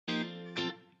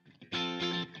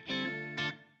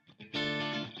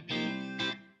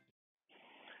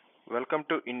Welcome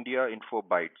to India Info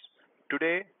Bytes.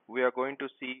 Today we are going to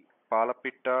see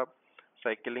Palapitta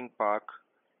Cycling Park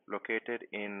located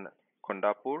in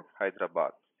Kondapur,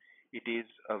 Hyderabad. It is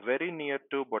very near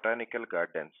to Botanical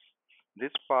Gardens.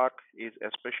 This park is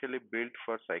especially built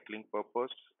for cycling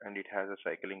purpose and it has a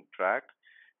cycling track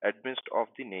amidst of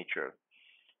the nature.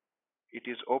 It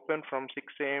is open from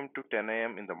 6 a.m. to 10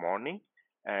 a.m. in the morning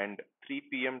and 3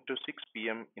 p.m. to 6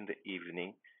 p.m. in the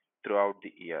evening throughout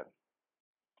the year.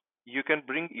 You can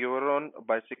bring your own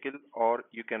bicycle or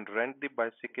you can rent the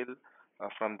bicycle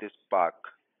from this park.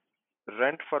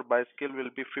 Rent for bicycle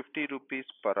will be 50 rupees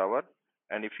per hour,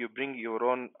 and if you bring your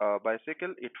own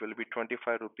bicycle, it will be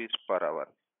 25 rupees per hour.